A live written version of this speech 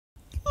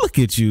Look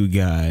at you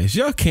guys.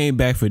 Y'all came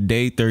back for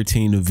day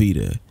 13 of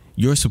Veda.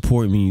 Your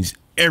support means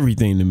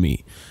everything to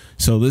me.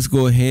 So let's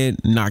go ahead,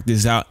 knock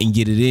this out, and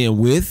get it in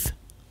with...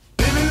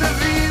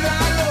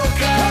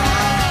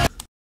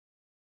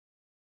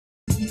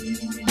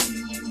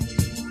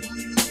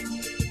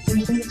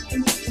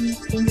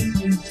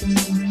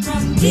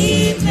 From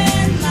deep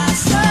in my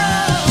soul.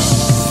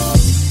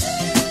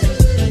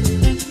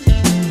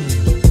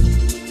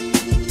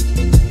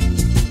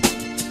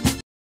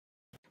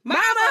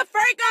 Mama,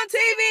 Frank on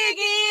TV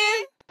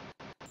again.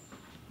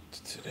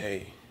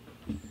 Today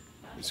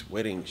is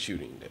wedding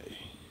shooting day.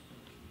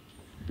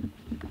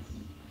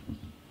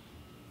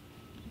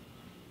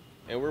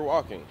 And we're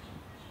walking.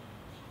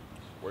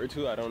 Where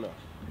to? I don't know.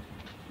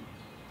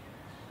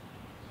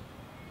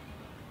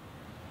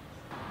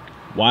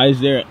 Why is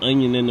there an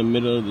onion in the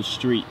middle of the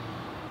street?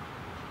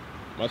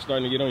 Am I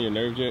starting to get on your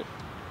nerves yet?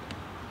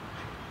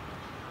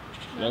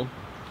 No?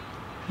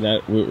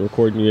 Not with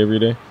recording you every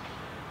day?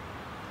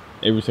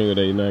 Every single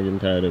day, you're not getting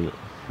tired of it?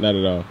 Not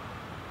at all.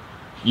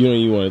 You don't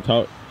even want to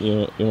talk?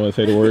 You don't want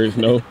to say the words?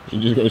 No? You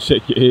just gonna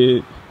shake your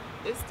head?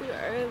 It's too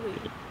early.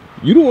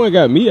 You the one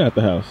got me out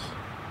the house.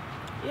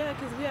 Yeah,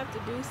 because we have to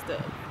do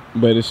stuff.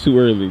 But it's too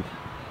early.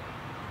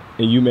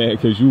 And you mad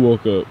because you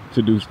woke up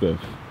to do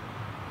stuff.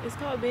 It's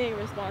called being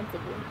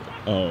responsible.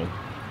 Oh.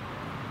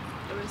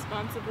 A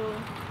responsible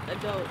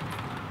adult.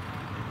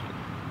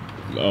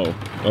 Oh,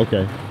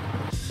 okay.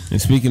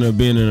 And speaking of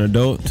being an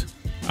adult,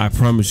 I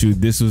promise you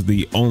this was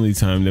the only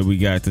time that we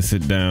got to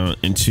sit down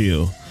and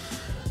chill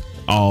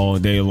all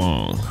day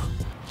long.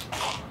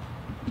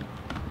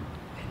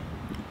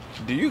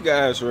 Do you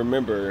guys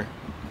remember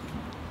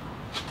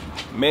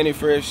Manny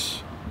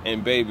Fresh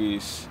and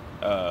Baby's,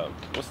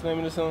 what's the name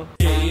of the song?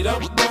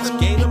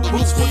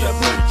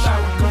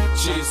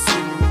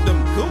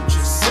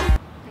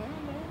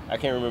 I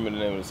can't remember the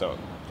name of the song.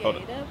 Hold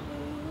on.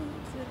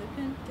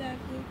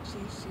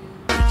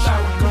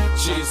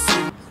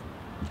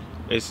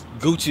 It's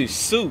Gucci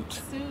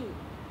suit.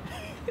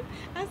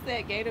 I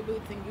said gator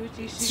boots and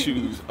Gucci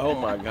Shoes. Oh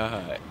my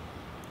God.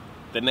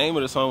 The name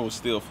of the song was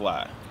Still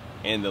Fly.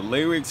 And the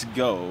lyrics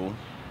go,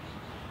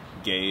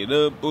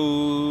 gator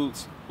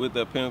boots with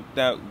a pimped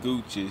out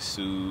Gucci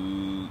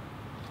suit.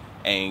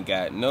 Ain't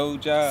got no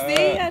job.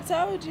 See, I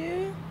told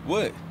you.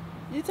 What?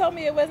 You told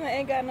me it wasn't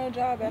ain't got no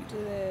job after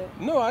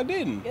that. No, I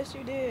didn't. Yes,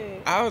 you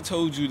did. I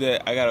told you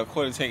that I got a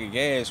quarter tank of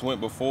gas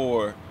went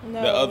before No,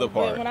 the other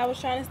part. But when I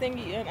was trying to sing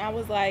you and I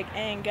was like,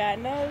 ain't got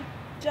no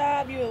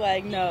job, you were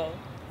like, no.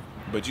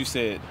 But you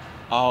said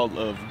all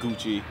of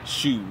Gucci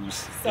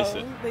shoes.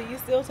 So, but you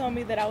still told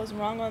me that I was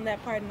wrong on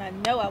that part, and I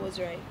know I was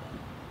right.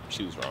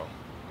 She was wrong.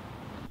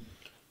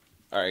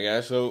 All right,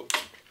 guys. So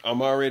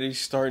I'm already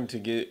starting to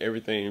get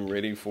everything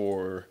ready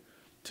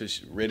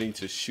ready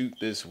to shoot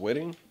this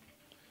wedding.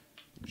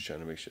 Just trying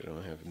to make sure I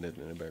don't have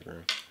nothing in the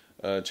background.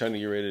 Trying to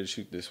get ready to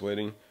shoot this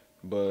wedding,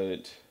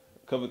 but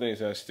a couple things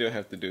I still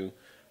have to do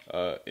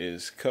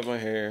is cut my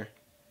hair,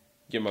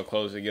 get my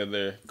clothes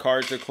together.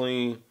 Cards are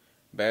clean,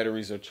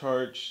 batteries are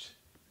charged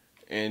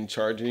and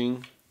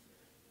charging,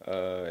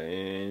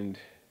 and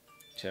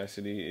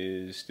Chasity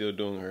is still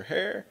doing her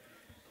hair.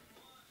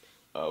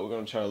 We're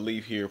gonna try to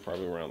leave here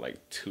probably around like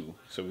 2,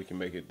 so we can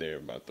make it there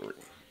about 3.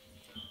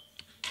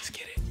 Let's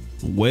get it.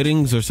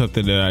 Weddings are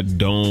something that I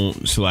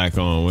don't slack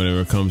on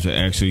whenever it comes to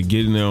actually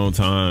getting there on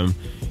time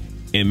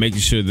and making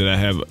sure that I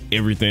have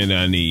everything that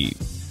I need.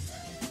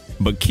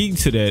 But key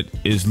to that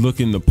is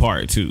looking the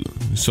part too.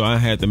 So I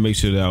had to make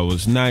sure that I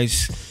was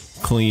nice,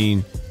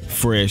 clean,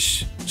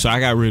 fresh. So I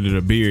got rid of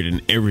the beard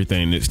and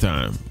everything this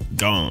time.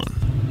 Gone.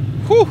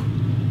 Whew.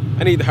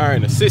 I need to hire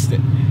an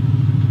assistant.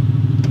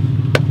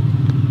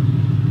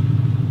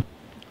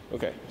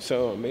 Okay,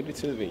 so I made it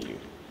to the venue.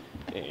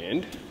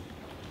 And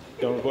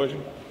don't record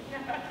you.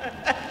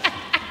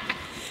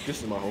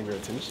 This is my homegirl,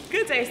 Tanisha.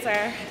 Good day,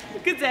 sir.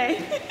 Good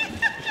day.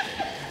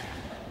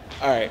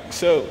 All right,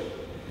 so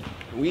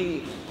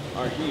we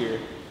are here.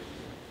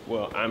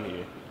 Well, I'm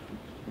here,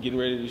 getting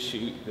ready to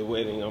shoot the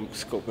wedding. I'm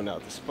scoping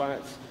out the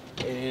spots,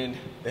 and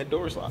that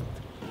door's locked.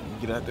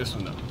 Get out this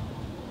one now.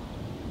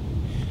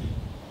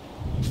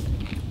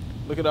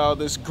 Look at all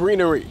this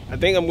greenery. I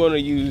think I'm going to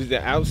use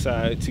the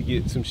outside to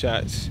get some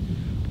shots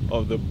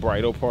of the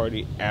bridal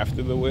party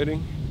after the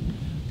wedding,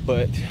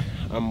 but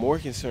I'm more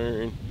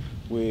concerned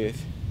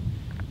with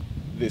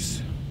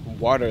this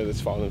water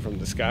that's falling from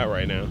the sky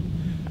right now,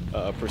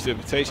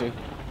 precipitation,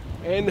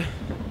 and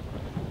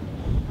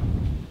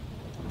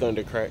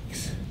thunder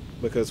cracks.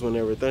 Because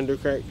whenever thunder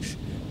cracks,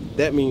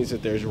 that means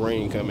that there's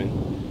rain coming.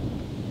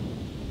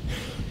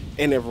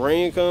 And if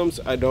rain comes,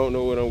 I don't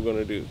know what I'm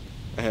gonna do.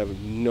 I have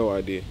no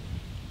idea.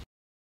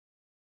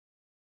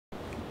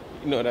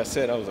 You know what I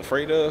said I was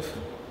afraid of?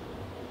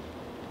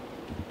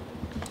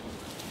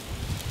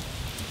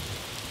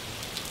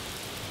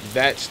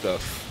 That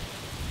stuff.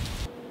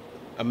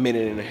 A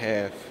minute and a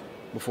half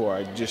before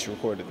I just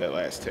recorded that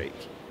last take,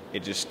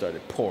 it just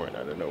started pouring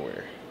out of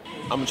nowhere.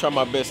 I'm gonna try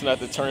my best not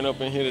to turn up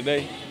in here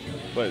today,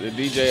 but the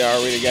DJ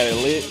already got it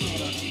lit.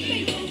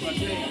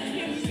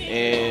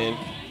 And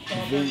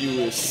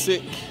venue is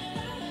sick.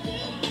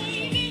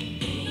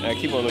 I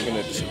keep on looking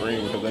at the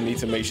screen because I need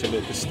to make sure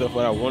that the stuff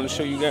that I want to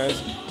show you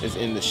guys is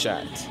in the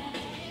shot.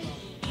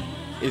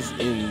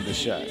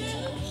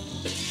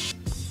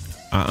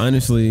 I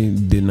honestly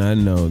did not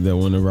know that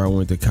whenever I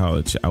went to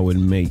college, I would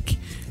make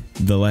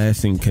the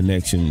lasting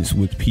connections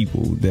with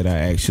people that I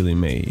actually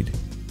made.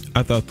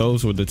 I thought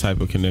those were the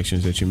type of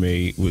connections that you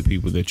made with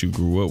people that you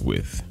grew up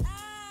with.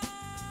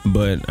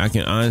 But I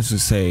can honestly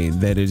say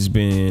that it's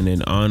been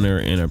an honor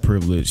and a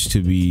privilege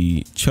to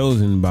be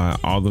chosen by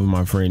all of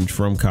my friends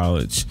from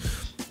college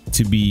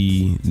to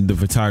be the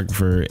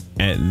photographer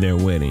at their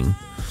wedding.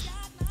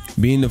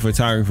 Being the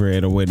photographer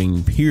at a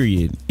wedding,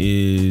 period,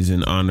 is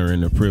an honor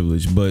and a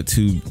privilege, but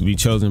to be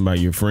chosen by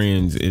your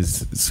friends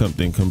is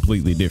something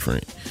completely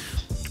different,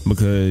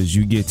 because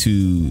you get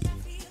to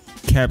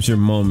capture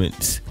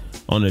moments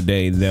on a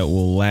day that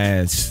will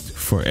last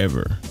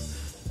forever,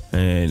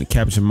 and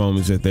capture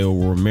moments that they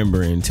will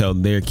remember and tell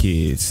their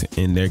kids,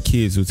 and their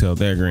kids will tell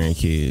their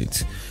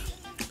grandkids.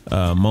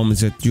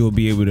 Moments that you'll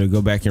be able to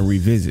go back and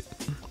revisit.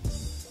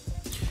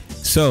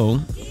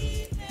 So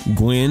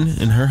Gwen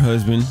and her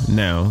husband,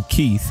 now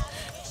Keith,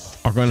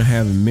 are going to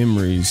have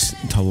memories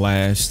to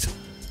last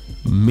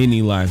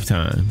many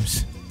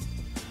lifetimes.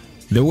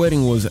 Their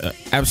wedding was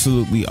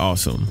absolutely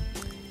awesome.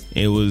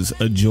 It was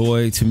a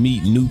joy to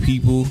meet new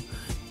people,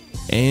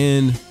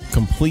 and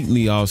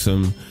completely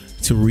awesome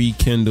to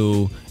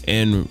rekindle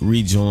and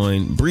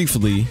rejoin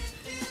briefly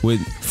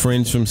with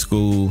friends from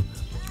school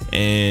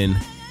and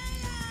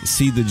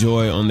see the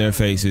joy on their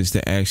faces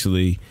to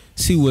actually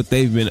see what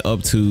they've been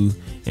up to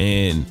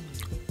and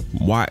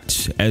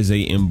watch as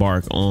they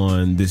embark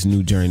on this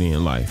new journey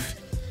in life.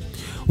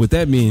 With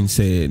that being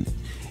said,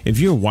 if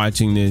you're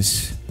watching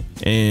this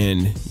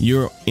and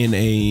you're in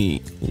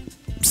a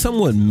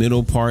somewhat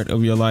middle part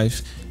of your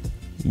life,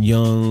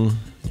 young,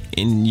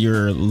 in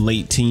your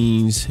late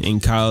teens, in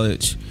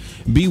college,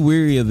 be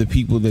wary of the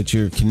people that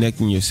you're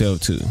connecting yourself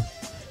to,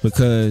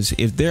 because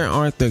if there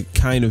aren't the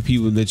kind of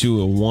people that you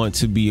will want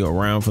to be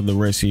around for the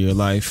rest of your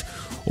life,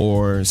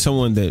 or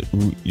someone that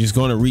is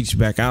going to reach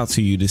back out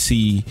to you to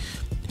see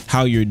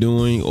how you're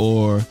doing,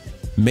 or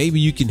maybe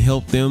you can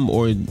help them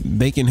or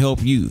they can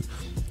help you,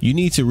 you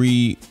need to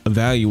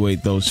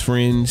reevaluate those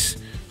friends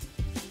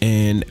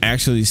and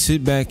actually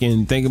sit back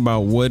and think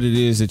about what it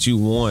is that you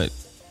want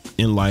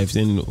in life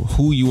and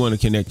who you want to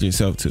connect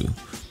yourself to.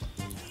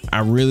 I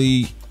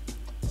really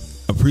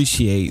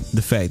appreciate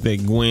the fact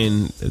that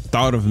Gwen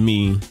thought of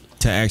me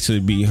to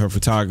actually be her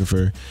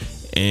photographer,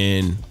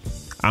 and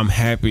I'm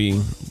happy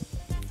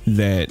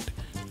that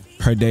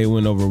her day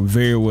went over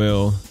very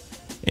well,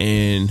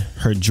 and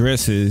her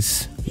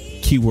dresses,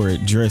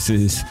 keyword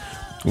dresses,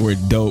 were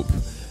dope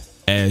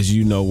as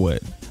you know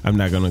what. I'm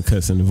not gonna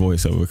cuss in the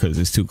voiceover because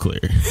it's too clear.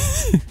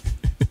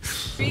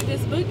 Read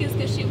this book is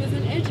because she was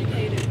an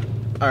educator.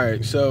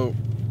 Alright, so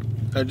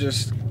I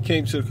just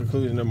came to the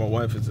conclusion that my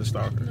wife is a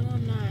stalker. No,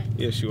 I'm not.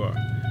 Yes, you are.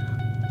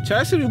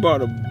 Chastity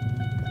bought a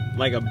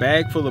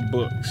bag full of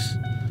books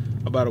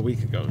about a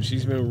week ago.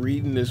 She's been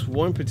reading this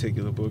one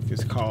particular book.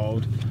 It's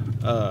called,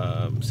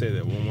 say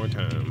that one more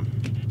time.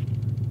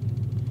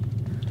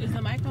 Is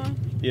the mic on?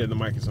 Yeah, the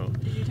mic is on.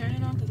 Did you turn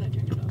it on? Because I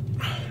turned it off.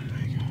 Oh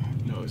my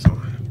God. No, it's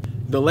on.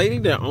 The lady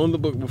that owned the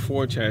book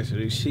before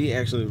Chastity, she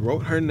actually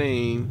wrote her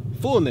name,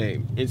 full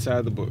name,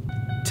 inside the book.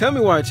 Tell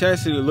me why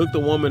Chastity looked the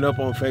woman up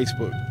on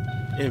Facebook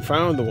and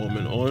found the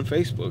woman on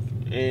Facebook,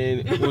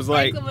 and it was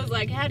like, Michael was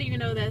like, "How do you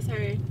know that's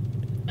her?"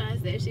 I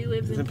said, "She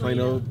lives in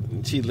Plano."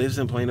 She lives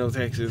in Plano,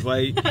 Texas.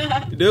 Like,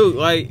 dude,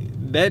 like,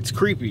 that's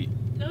creepy.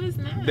 No, it's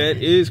not. That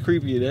is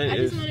creepy. I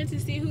just wanted to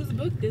see whose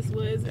book this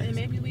was, and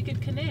maybe we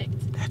could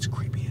connect. That's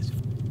creepy as.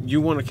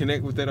 You want to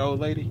connect with that old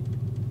lady?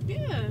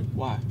 Yeah.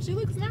 Why? She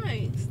looks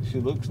nice. She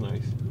looks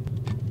nice.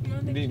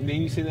 Didn't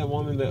you see that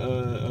woman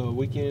the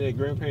weekend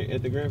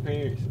at the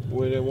grandparents,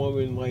 where that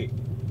woman like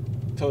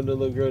told the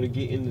little girl to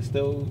get in the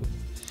stove?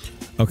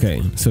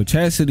 Okay, so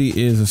Chastity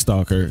is a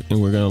stalker,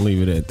 and we're gonna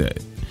leave it at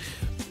that.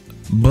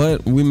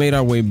 But we made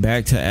our way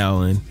back to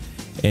Allen,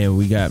 and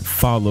we got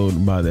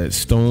followed by that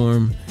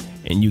storm,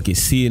 and you could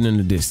see it in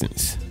the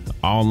distance,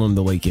 all on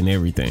the lake and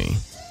everything.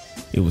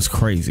 It was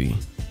crazy.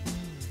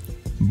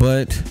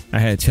 But I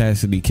had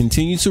Chastity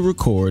continue to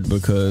record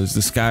because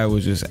the sky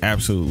was just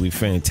absolutely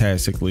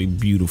fantastically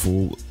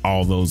beautiful.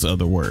 All those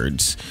other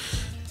words.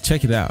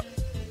 Check it out.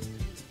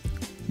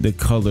 The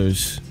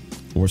colors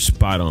were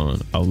spot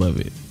on. I love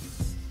it.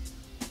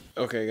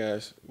 Okay,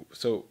 guys.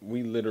 So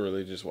we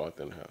literally just walked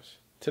in the house.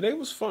 Today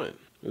was fun.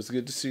 It was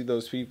good to see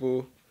those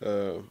people.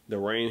 The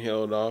rain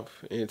held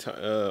off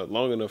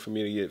long enough for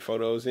me to get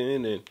photos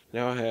in. And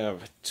now I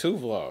have 2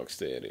 vlogs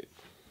to edit.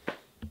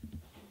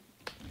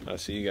 I'll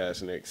see you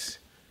guys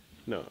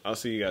I'll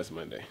see you guys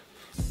Monday.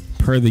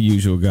 Per the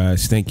usual,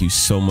 guys, thank you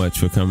so much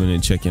for coming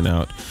and checking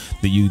out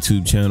the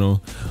YouTube channel.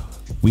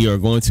 We are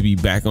going to be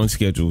back on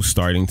schedule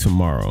starting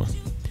tomorrow.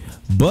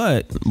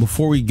 But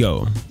before we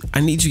go,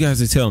 I need you guys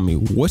to tell me,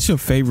 what's your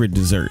favorite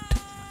dessert?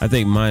 I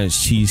think mine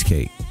is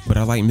cheesecake, but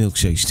I like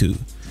milkshakes too.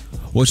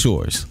 What's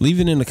yours? Leave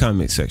it in the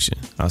comment section.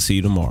 I'll see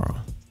you tomorrow.